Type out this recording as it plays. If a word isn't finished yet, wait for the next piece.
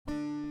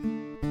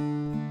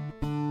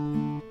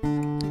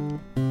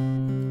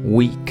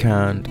We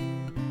can't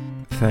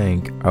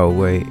think our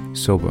way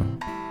sober.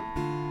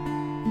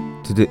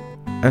 To the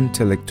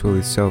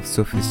intellectually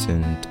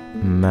self-sufficient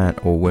man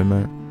or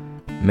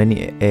woman,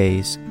 many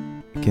A's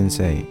can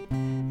say,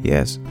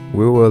 yes,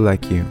 we were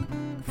like you,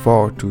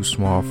 far too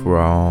smart for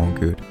our own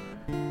good.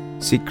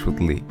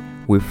 Secretly,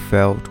 we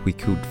felt we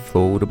could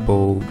float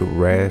above the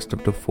rest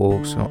of the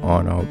folks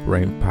on our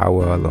brain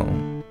power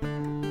alone.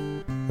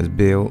 As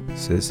Bill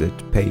says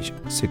at page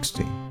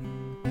 60.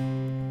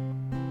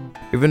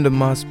 Even the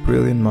most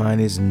brilliant mind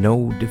is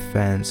no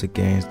defense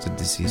against the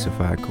disease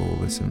of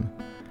alcoholism.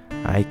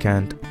 I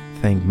can't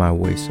think my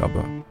way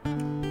sober.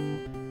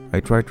 I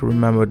try to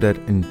remember that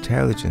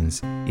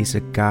intelligence is a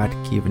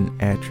God-given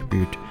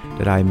attribute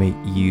that I may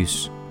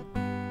use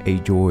a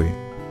joy,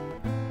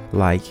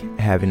 like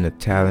having a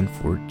talent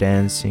for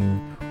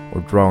dancing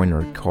or drawing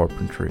or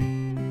carpentry.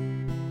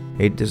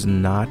 It does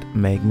not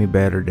make me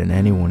better than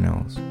anyone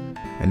else,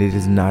 and it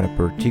is not a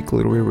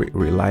particularly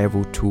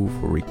reliable tool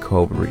for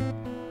recovery,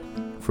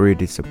 for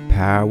it is a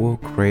power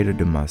greater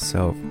than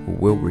myself who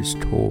will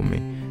restore me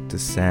to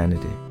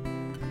sanity,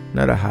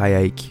 not a high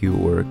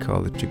IQ or a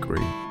college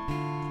degree.